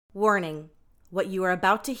Warning, what you are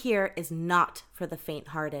about to hear is not for the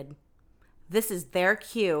faint-hearted. This is their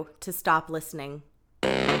cue to stop listening.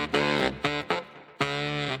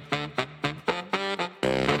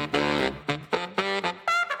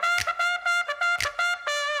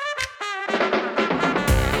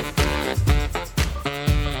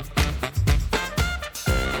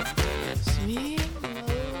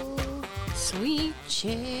 Sweet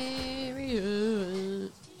chariot,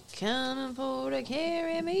 coming for to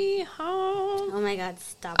carry me home. Oh my God,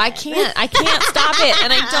 stop I it. can't stop it,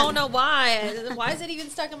 and I don't know why. Why is it even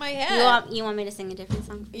stuck in my head? You want me to sing a different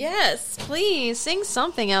song? Yes, please, sing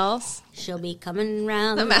something else. She'll be coming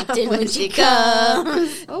round the The mountain mountain when she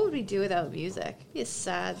comes. What would we do without music? It'd be a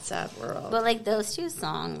sad, sad world. But like those two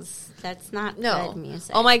songs, that's not No. good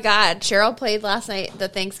music. Oh my God, Cheryl played last night the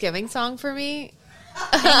Thanksgiving song for me.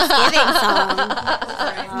 Thanksgiving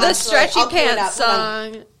song. The stretchy I'll clear it pants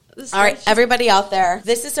up. song. All right, everybody out there,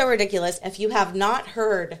 this is so ridiculous. If you have not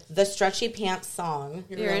heard the Stretchy Pants song,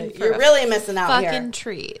 You're you're really missing out fucking here.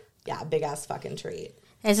 treat. Yeah, big ass fucking treat.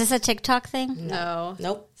 Is this a TikTok thing? No.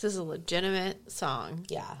 Nope. This is a legitimate song.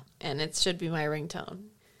 Yeah. And it should be my ringtone.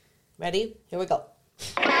 Ready? Here we go.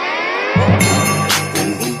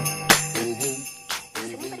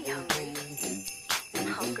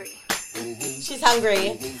 She's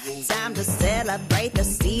hungry. Time to celebrate the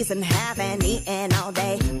season, haven't eaten all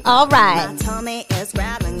day. All My right. tummy is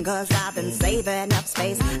rattling cause I've been saving up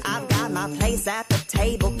space. I've got my place at the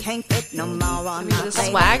table, can't fit no more on my the plate.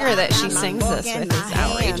 swagger that she I've got my sings fork this in with my is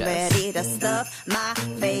outrageous. hand, ready to stuff my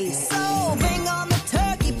face. So bring on the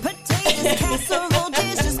turkey, potatoes, casserole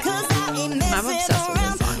dishes, cause I ain't I'm messing obsessed with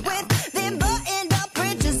around this song now. with them buttoned up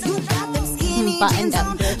britches. You got them skinny Buttoned jeans up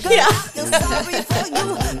on, britches. girl, I feel sorry for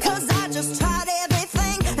you, cause I just tried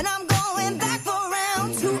everything, and I'm going back for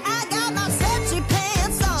round two. I got my stretchy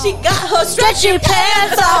pants on. She got her stretchy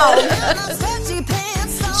pants on. got my stretchy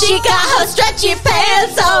pants on. She got her stretchy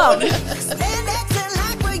pants on. Spandex and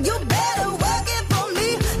lycra, you better work it for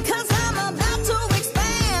me, cause I'm about to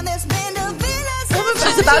expand. There's been a Venus.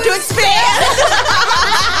 She's about to expand.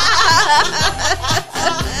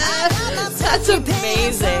 That's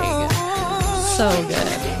amazing. So good.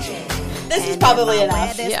 This is probably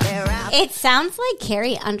enough. Yeah. It sounds like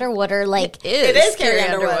Carrie Underwood or like... It is Carrie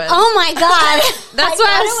Underwood. Oh my God. That's I what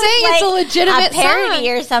I thought was it saying. It's a legitimate a parody song.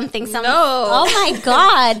 or something. No. Oh my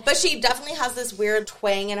God. But she definitely has this weird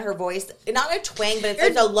twang in her voice. Not a twang, but it's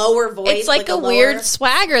like a lower voice. It's like a lower- weird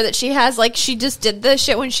swagger that she has. Like she just did this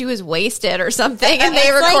shit when she was wasted or something, and they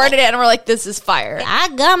It's like- recorded it and were like, "This is fire." I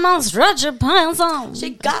got my stretcher pants on. She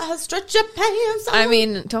got her stretchy pants on. I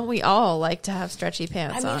mean, don't we all like to have stretchy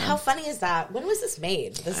pants I mean, on? how funny is that? When was this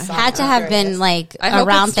made? This song? Had to I'm have been curious. like I hope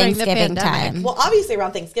around it's during the Thanksgiving pandemic. time. Well, obviously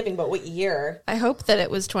around Thanksgiving, but what year? I hope that it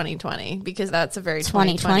was 2020 because that's a very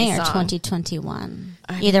 2020 or song. 2021.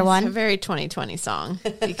 I mean, Either it's one. a very 2020 song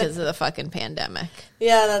because of the fucking pandemic.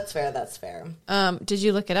 Yeah, that's fair. That's fair. Did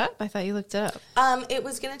you look it up? I thought you looked it up. It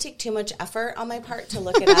was going to take too much effort on my part to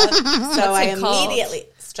look it up, so I it called? immediately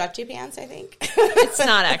stretchy pants. I think. It's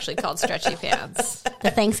not actually called Stretchy Pants. The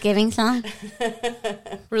Thanksgiving song.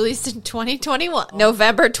 Released in 2021,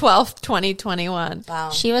 November 12th, 2021. Wow.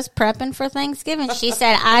 She was prepping for Thanksgiving. She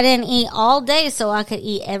said, I didn't eat all day so I could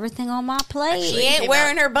eat everything on my plate. She ain't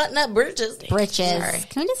wearing her button-up breeches. Britches. Sorry.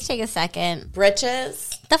 Can we just take a second? Britches.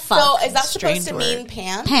 The fuck? So is that supposed Strange to word. mean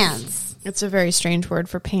pants? Pants. It's a very strange word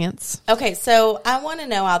for pants. Okay, so I want to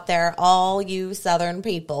know out there, all you Southern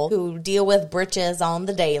people who deal with britches on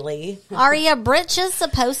the daily. Are your britches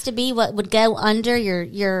supposed to be what would go under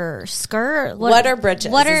your skirt? What are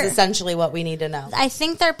britches? What are, is essentially what we need to know. I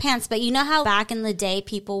think they're pants, but you know how back in the day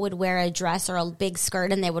people would wear a dress or a big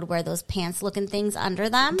skirt and they would wear those pants looking things under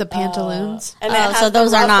them? The pantaloons. And Oh, it has so the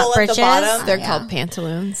those are not ruffle at the britches? bottom. They're yeah. called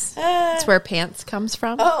pantaloons. It's where pants comes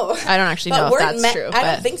from. Oh, I don't actually know if we're that's men- true. I but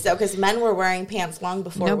don't think so because men were wearing pants long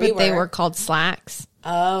before no, we but were. they were called slacks.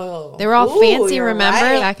 Oh, They were all Ooh, fancy. you're Remember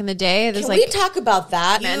right. back in the day? There's Can like we talk about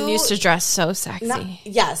that? men You- used to dress so sexy. Not-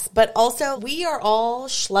 yes, but also we are all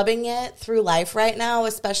schlubbing it through life right now,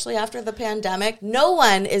 especially after the pandemic. No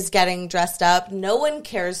one is getting dressed up. No one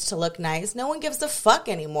cares to look nice. No one gives a fuck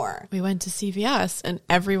anymore. We went to CVS and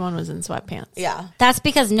everyone was in sweatpants. Yeah, That's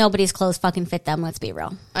because nobody's clothes fucking fit them, let's be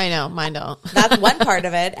real. I know, mine don't. that's one part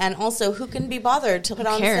of it. And also, who can be bothered to put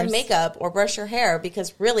on cares? some makeup or brush your hair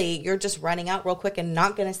because really you're just running out real quick and I'm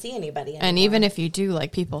not going to see anybody anymore. And even if you do,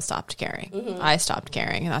 like, people stopped caring. I stopped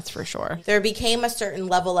caring, that's for sure. There became a certain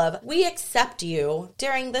level of, we accept you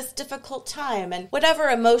during this difficult time, and whatever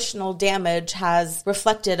emotional damage has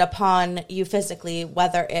reflected upon you physically,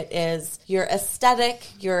 whether it is your aesthetic,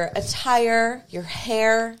 your attire, your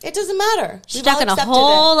hair, it doesn't matter. She's We've all talking a accepted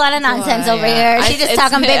whole it. lot of nonsense Oh, over yeah. here. She just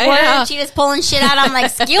talking big words. She just pulling shit out. I'm like,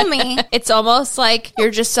 excuse me. It's almost like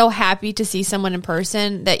you're just so happy to see someone in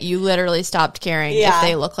person that you literally stopped caring Yeah. if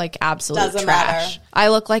they look like absolute Doesn't trash. matter. I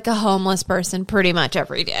look like a homeless person pretty much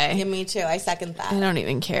every day. Yeah, me too. I second that. I don't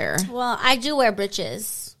even care. Well, I do wear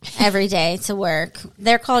breeches every day to work.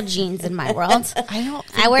 They're called jeans in my world. I don't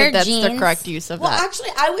think I wear that's the jeans. correct use of Well, that. actually,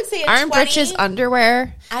 I would say Aren't breeches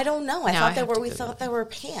underwear? I don't know. I No, I thought they have were. to We Google thought they were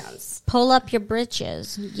pants. Pull up your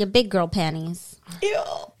breeches, your big girl panties. Ew.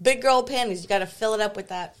 Big girl panties. You got to fill it up with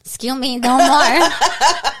that. Excuse me, no more.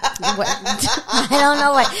 I don't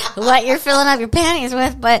know what you're filling up your panties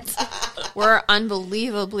with, but We're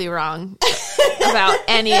unbelievably wrong about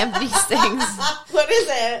any of these things. What is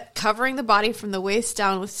it? Covering the body from the waist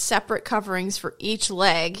down with separate coverings for each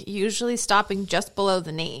leg, usually stopping just below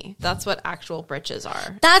the knee. That's what actual breeches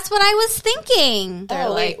are. that's what I was thinking. They're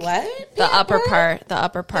Oh, wait, like what? the upper Pamper? part. The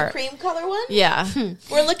upper The part. cream color one? Yeah.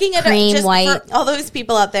 We're looking at Cream just white. for all those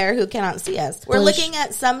people out there who cannot see us. We're Bush. looking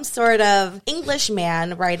at some sort of English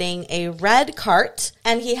man riding a red cart,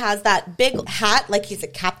 and he has that big hat like he's a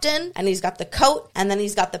captain, and he's got the coat, and then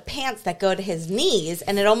he's got the pants that go to his knees,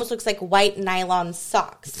 and it almost looks like white nylon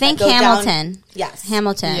socks. that Think go down- Hamilton. Yes.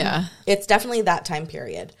 Hamilton. Yeah. It's definitely that time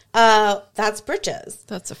period. That's breeches.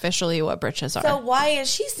 That's officially what breeches are. So why is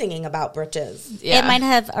she singing about breeches? yeah. It might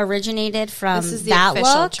have originated from This is the that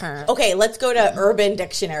official look. term. Okay, let's go to Urban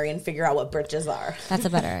Dictionary and figure out what breeches are. That's a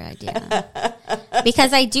better idea.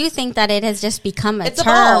 Because I do think that it has just become a It's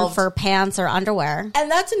term evolved. for pants or underwear. And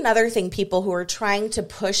that's another thing, people who are trying to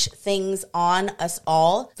push things on us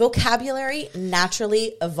all. Vocabulary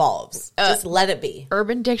naturally evolves. Just let it be.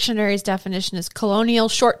 Urban Dictionary's definition is colonial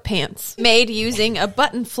short pants made using a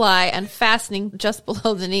button fly and fastening just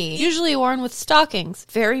below the knee, usually worn with stockings.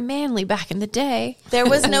 Very manly back in the day. There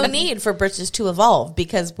was no need for breeches to evolve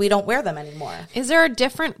because we don't wear them anymore. Is there a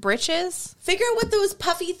different breeches? Figure out what those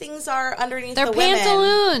puffy things are underneath They're the women.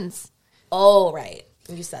 pantaloons. Oh, right.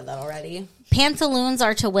 You said that already. Pantaloons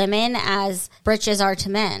are to women as breeches are to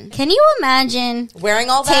men. Can you imagine Wearing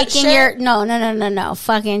all that taking shit? your no,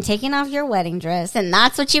 fucking taking off your wedding dress and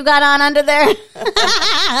that's what you got on under there?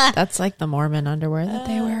 That's like the Mormon underwear that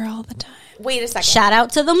they wear all the time. Wait a second. Shout out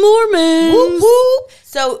to the Mormons. Whoop, whoop.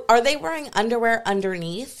 So, are they wearing underwear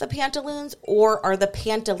underneath the pantaloons, or are the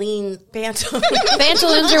pantaloons?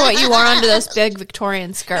 Pantaloons are what you wore under those big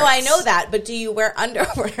Victorian skirts. No, I know that, but do you wear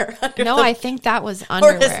underwear under No, the, I think that was or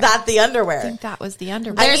underwear. is that the I underwear? think that was the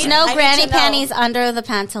underwear. There's I no need granny to know. panties under the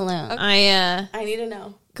pantaloon. I I need to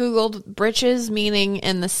know. Googled breeches meaning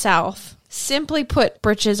in the South. Simply put,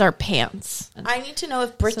 breeches are pants. I need to know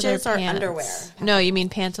if So they're breeches are pants. underwear. No, you mean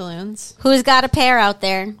pantaloons? Who's got a pair out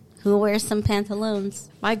there? Who wears some pantaloons?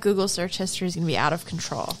 My Google search history is going to be out of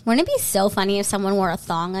control. Wouldn't it be so funny if someone wore a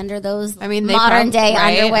thong under those I mean, they modern day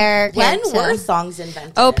right? underwear? When to- were thongs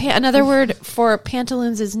invented? Oh, another word for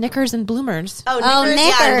pantaloons is knickers and bloomers. Oh, Oh, knickers,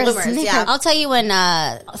 knickers. yeah, and bloomers, knickers. yeah. I'll tell you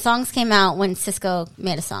when songs came out when Cisco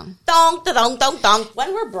made a song. Thong, thong, thong, thong.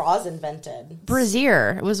 When were bras invented?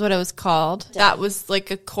 Brassiere was what it was called. That was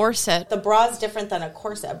like a corset. The bra's different than a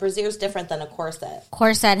corset. A brassiere's different than a corset.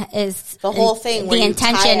 Corset is The whole thing where The you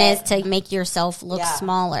intention tie is it. to make yourself look Yeah.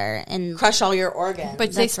 smaller and Crush all your organs.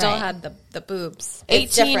 But they That's still right. had the boobs.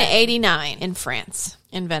 It's different. 1889 in France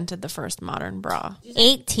invented the first modern bra.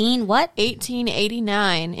 18. What?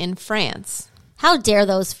 1889 in France. How dare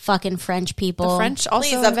those fucking French people? The French also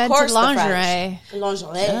Please, of invented course, lingerie. the French.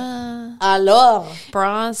 Lingerie. Alors.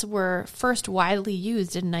 Bras were first widely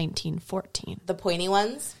used in 1914. The pointy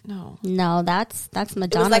ones? No. No, that's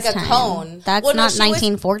Madonna's like a time. cone. That's Well, no, not she was-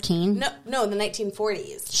 1914. No, the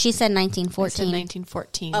 1940s. She said I said 1914.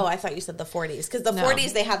 1914. Oh, I thought you said the 40s. Because the No.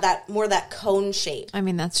 40s, they had that cone shape. I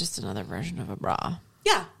mean, that's just another version of a bra.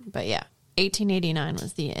 Yeah. But yeah, 1889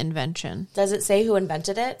 was the invention. Does it say who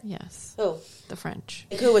invented it? Yes. Who? The French.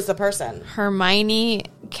 Like, who was the person? Hermione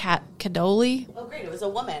Cadoli. Oh, great. It was a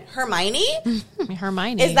woman. Hermione?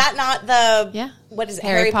 Hermione. Is that not the... Yeah. What is it?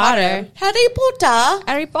 Harry Potter. Harry Potter.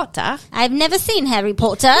 Harry Potter? I've never seen Harry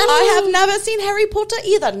Potter. I have never seen Harry Potter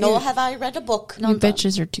either, nor have I read a book. You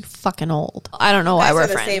bitches are too fucking old. I don't know why Guys we're are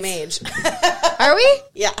the friends. same age. Are we?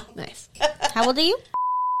 Yeah. Nice. How old are you?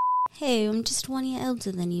 Hey, I'm just 1 year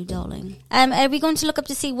older than you, darling. Are we going to look up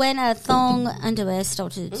to see when thong underwear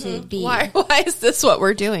started to be? Why is this what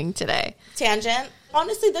we're doing today? Tangent.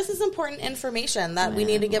 Honestly, this is important information that we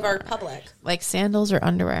need to give our public. Like sandals or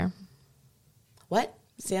underwear. What?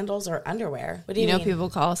 Sandals or underwear? What do you You know, mean? people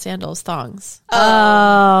call sandals thongs.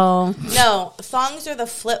 Oh. No, thongs are the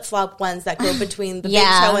flip-flop ones that go between the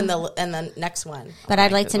Yeah. big toe and the next one. But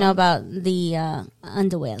I'd like to know about the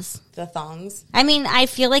underwears. The thongs. I mean, I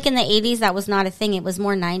feel like in the 80s that was not a thing. It was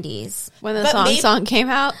more 90s. When the But song came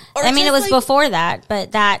out. Or I mean, it just, was like, before that,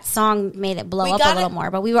 but that song made it blow We up a gotta- little more.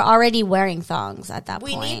 But we were already wearing thongs at that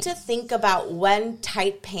We point. need to think about when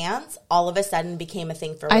tight pants all of a sudden became a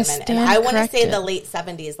thing for I women. And stand I want to say corrected. the late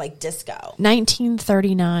 70s, like disco.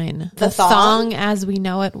 1939. The The thong? thong as we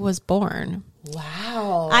know it was born.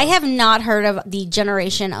 Wow. I have not heard of the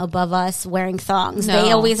generation above us wearing thongs. No.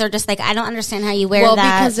 They always are just like, I don't understand how you wear Well,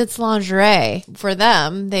 that. because it's lingerie. For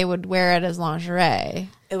them, they would wear it as lingerie.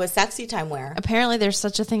 It was sexy time wear. Apparently, there's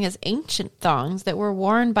such a thing as ancient thongs that were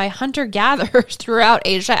worn by hunter-gatherers throughout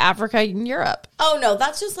Asia, Africa, and Europe. Oh no,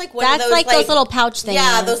 that's just like one That's of those like those little pouch things.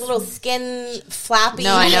 Yeah, those little skin flappy.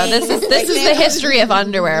 No, I know. This is the history of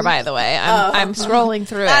underwear, by the way. I'm scrolling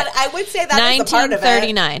through it. I would say that is a part of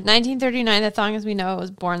it. 1939, the thong as we know it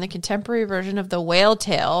was born. The contemporary version of the whale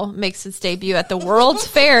tail makes its debut at the World's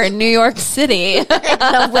Fair in New York City.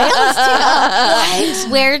 The whale's tail.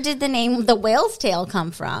 What? Where did the name the whale's tail come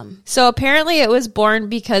from? So apparently it was born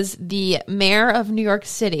because the mayor of New York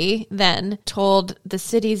City then told the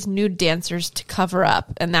city's nude dancers to cover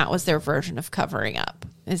up, and that was their version of covering up,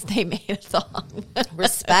 is they made a thong.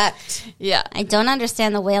 Respect. Yeah. I don't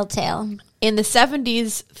understand the whale tail. In the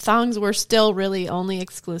 70s, thongs were still really only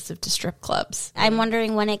exclusive to strip clubs. I'm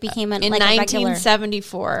wondering when it became In like a regular.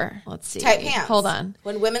 1974, let's see. Tight pants. Hold on.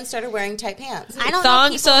 When women started wearing tight pants. I don't know Thong.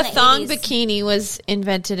 people So in a the thong 80s. bikini was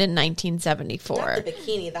invented in 1974. Not the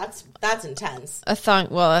bikini. That's intense. A thong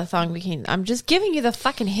bikini. I'm just giving you the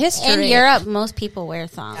fucking history. In Europe, most people wear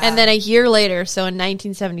thongs. And then a year later, so in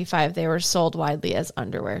 1975, they were sold widely as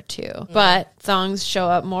underwear too. But thongs show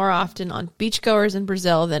up more often on beachgoers in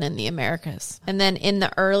Brazil than in the Americas. And then in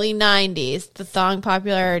the early 90s, the thong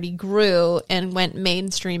popularity grew and went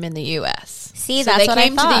mainstream in the U.S. See, So that's they what I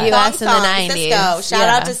came to thought. the U.S. in the Thong 90s. Cisco. Shout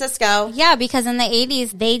Yeah. out to Cisco. Yeah, because in the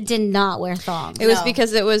 80s, they did not wear thongs. It was No.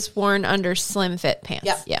 because it was worn under slim fit pants.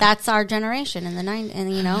 Yep. Yeah. That's our generation in the 90s,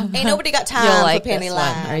 and you know. Ain't nobody got time You'll for like panty this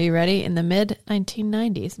line. one. Are you ready? In the mid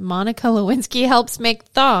 1990s, Monica Lewinsky helps make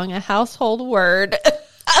thong a household word.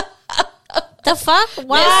 The fuck? This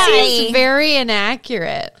Why? seems very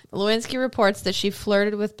inaccurate. Lewinsky reports that she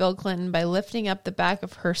flirted with Bill Clinton by lifting up the back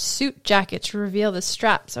of her suit jacket to reveal the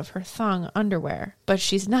straps of her thong underwear. But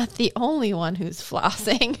she's not the only one who's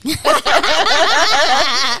flossing.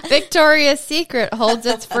 Victoria's Secret holds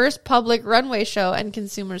its first public runway show, and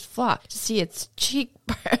consumers flock to see its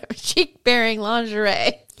cheek-bearing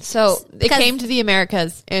lingerie. So it Because- came to the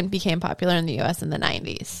Americas and became popular in the U.S. in the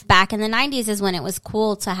 90s. Back in the 90s is when it was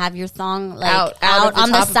cool to have your thong like Out out of on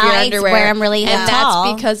the top of your sides underwear. where I'm really and tall.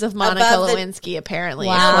 that's because of Monica Above the- Lewinsky, apparently.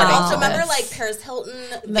 Wow. And according also to remember this. like Paris Hilton.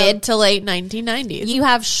 the- Mid to late 1990s. You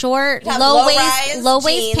have short, have low low-rise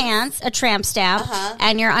waist jeans. pants, a tramp stamp,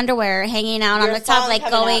 and your underwear hanging out Your on the top, thong like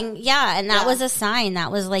coming going, up. yeah. And that Yeah. was a sign.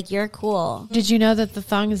 That was like, you're cool. Did you know that the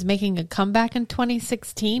thong is making a comeback in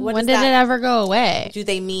 2016? What When is did that? it ever go away? Do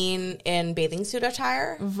they mean in bathing suit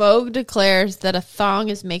attire? Vogue declares that a thong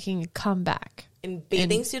is making a comeback. In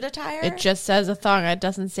bathing suit attire? It just says a thong. It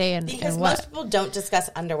doesn't say in Because what. most people don't discuss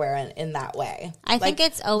underwear in that way. I think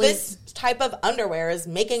it's always- this type of underwear is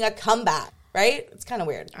making a comeback, right? It's kind of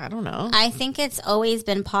weird. I don't know. I think it's always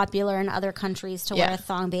been popular in other countries to wear Yeah. a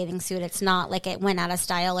thong bathing suit. It's not like it went out of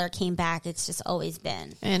style or came back. It's just always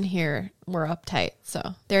been. And here we're uptight. So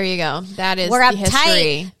there you go. That is We're the history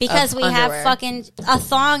uptight because of we underwear. have fucking a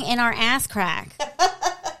thong in our ass crack.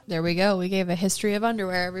 There we go. We gave a history of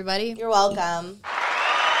underwear, everybody. You're welcome.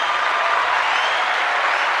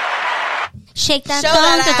 Shake that Show thong,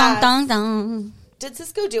 that da ass. thong, thong. Did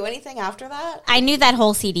Cisco do anything after that? I knew that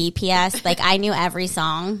whole CD, P.S. Like, I knew every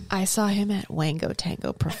song. I saw him at Wango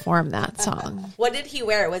Tango perform that song. What did he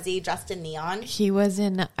wear? Was he dressed in neon? He was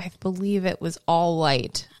in, I believe it was all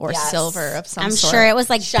white or Yes. silver of some I'm sort. sure it was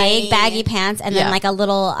like Shiny. big baggy pants and then Yeah. like a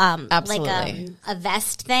little like Absolutely. a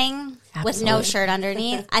vest thing with no Absolutely. shirt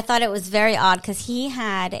underneath. I thought it was very odd because he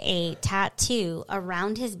had a tattoo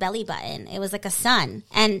around his belly button. It was like a sun,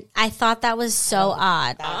 and I thought that was so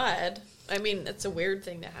odd. Odd. I mean, it's a weird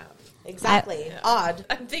thing to have. Exactly. Odd.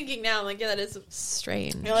 I'm thinking now, like, yeah, that is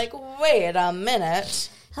strange. You're like, wait a minute.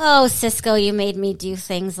 Oh, Cisco, you made me do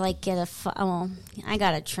things like I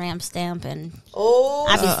got a tramp stamp and Oh,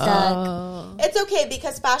 I'd be stuck. it's okay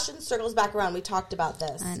because fashion circles back around. We talked about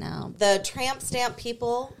this. I know. The tramp stamp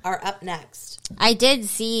people are up next. I did Getting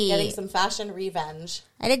see some fashion revenge.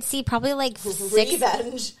 probably like 6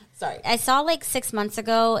 Revenge. Sorry. I saw like 6 months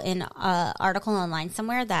ago in an article online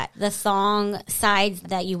somewhere that the thong sides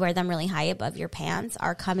that you wear them really high above your pants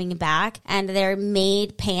are coming back, and they're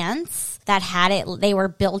made pants that had it, they were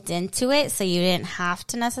built into it, so you didn't have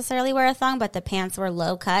to necessarily wear a thong, but the pants were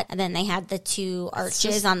low cut, and then they had the 2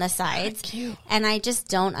 arches on the sides. cute. And I just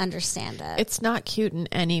don't understand it. It's not cute in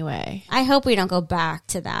any way. I hope we don't go back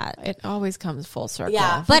to that. It always comes full circle.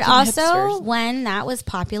 Yeah. But Fucking also, hipsters. when that was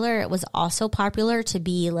popular, it was also popular to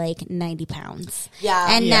be like 90 pounds. Yeah.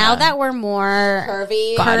 And Yeah. now that we're more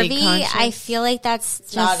Curvy. Body curvy, conscious. I feel like that's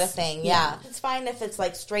just Not a thing, yeah. It's fine if it's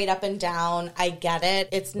like straight up and down. I get it.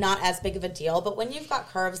 It's not as big of a deal. But when you've got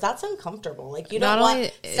curves, that's uncomfortable. Like you don't Not want only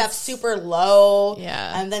stuff it's- super low,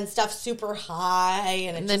 Yeah. and then stuff super high,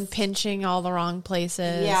 and, And then pinching all the wrong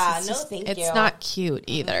places. Yeah, It's no, thank you. It's not cute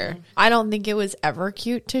either. I don't think it was ever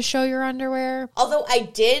cute to show your underwear. Although I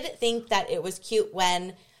did think that it was cute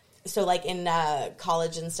when, so like in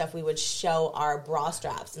college and stuff, we would show our bra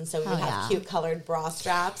straps, and so we would have yeah. cute colored bra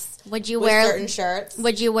straps. Would you with wear certain shirts?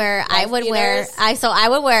 Would you wear? I would wear. beaters? I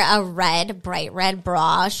would wear a bright red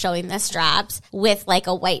bra showing the straps with like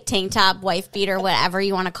a white tank top, wife beater, whatever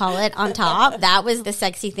you want to call it, on top. That was the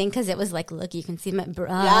sexy thing because it was like, look, you can see my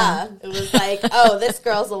bra. Yeah, it was like, oh, this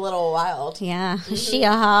girl's a little wild. Yeah, she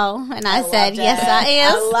a hoe, and I said, Loved yes, it. I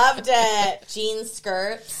is. I loved it. Jean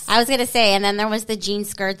skirts. I was gonna say, and then there was the jean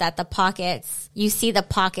skirt that the pockets. You see the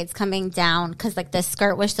pockets coming down because like the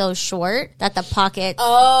skirt was so short that the pockets.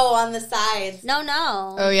 Oh, on the sides. No.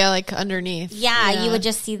 Oh yeah, like underneath. Yeah, you would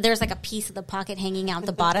just see there's like a piece of the pocket hanging out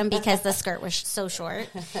the bottom because the skirt was so short.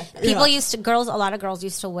 A lot of girls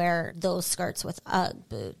used to wear those skirts with Ugg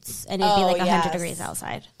boots, and it'd be Oh, like 100 yes. degrees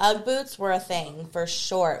outside. Ugg boots were a thing for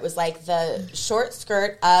sure. It was like the short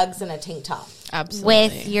skirt, Uggs, and a tank top. Absolutely.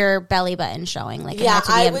 With your belly button showing. Like it Yeah, had to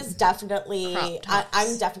be I a- was definitely, crop tops.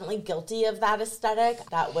 I'm definitely guilty of that aesthetic.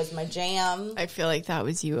 That was my jam. I feel like that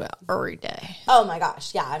was you every day. Oh my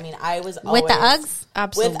gosh, yeah. I mean, I was always with the Uggs.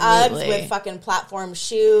 Absolutely. With Uggs, with fucking platform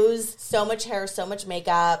shoes, so much hair, so much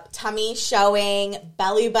makeup, tummy showing,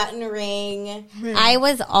 belly button ring. I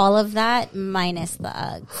was all of that minus the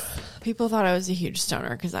Uggs. People thought I was a huge stoner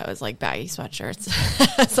because I was like baggy sweatshirts.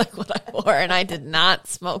 That's like what I wore, and I did not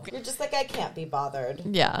smoke. You're just like, I can't be bothered.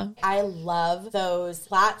 Yeah. I love those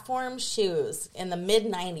platform shoes in the mid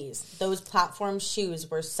 90s. Those platform shoes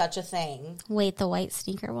were such a thing. Wait, the white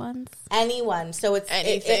sneaker ones? Anyone. So it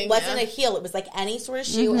Anything, wasn't yeah. a heel. It was like any sort of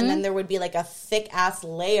shoe, and then there would be like a thick ass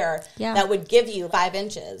layer Yeah. that would give you 5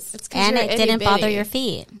 inches. It's 'cause And you're it didn't bother itty-bitty. your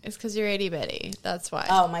feet. It's because you're itty bitty. That's why.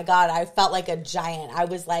 Oh my God, I felt like a giant. I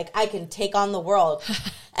was like, I can take on the world.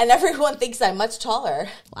 And everyone thinks I'm much taller.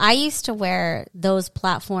 I used to wear those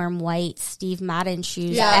platform white Steve Madden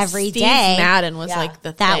shoes Yeah, every day. Steve Madden was Yeah. like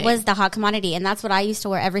the That thing. was the hot commodity, and that's what I used to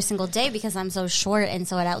wear every single day because I'm so short, and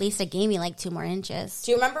so at least it gave me like 2 more inches.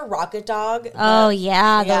 Do you remember Rocket Dog? Oh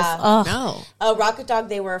yeah, Yeah. those. Oh, no. Oh, Rocket Dog,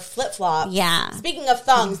 they were flip flops. Yeah. Speaking of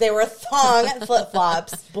thongs, they were thong flip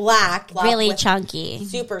flops, black, really with chunky.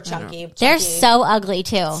 super chunky. They're chunky. so ugly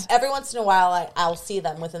too. Every once in a while, I'll see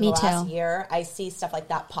them within Me the last too. year. I see stuff like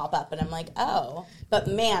that pop up, and I'm like, oh. But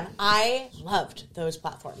man, I loved those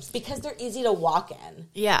platforms because they're easy to walk in.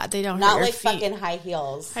 Yeah, they don't hurt Not your like feet. fucking high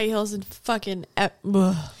heels. High heels and fucking...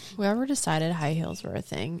 ugh. Whoever decided high heels were a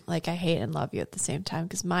thing, like I hate and love you at the same time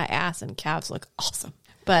because my ass and calves look awesome.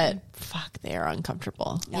 But fuck, they are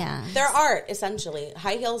uncomfortable. Yeah. They're art, essentially.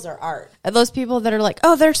 High heels are art. And those people that are like,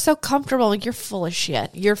 oh, they're so comfortable. Like, you're full of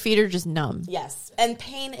shit. Your feet are just numb. Yes. And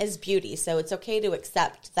pain is beauty, so it's okay to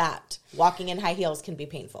accept that walking in high heels can be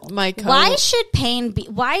painful. My coat, Why should pain be?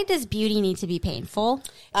 Why does beauty need to be painful?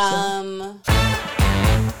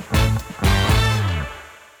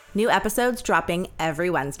 New episodes dropping every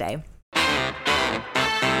Wednesday.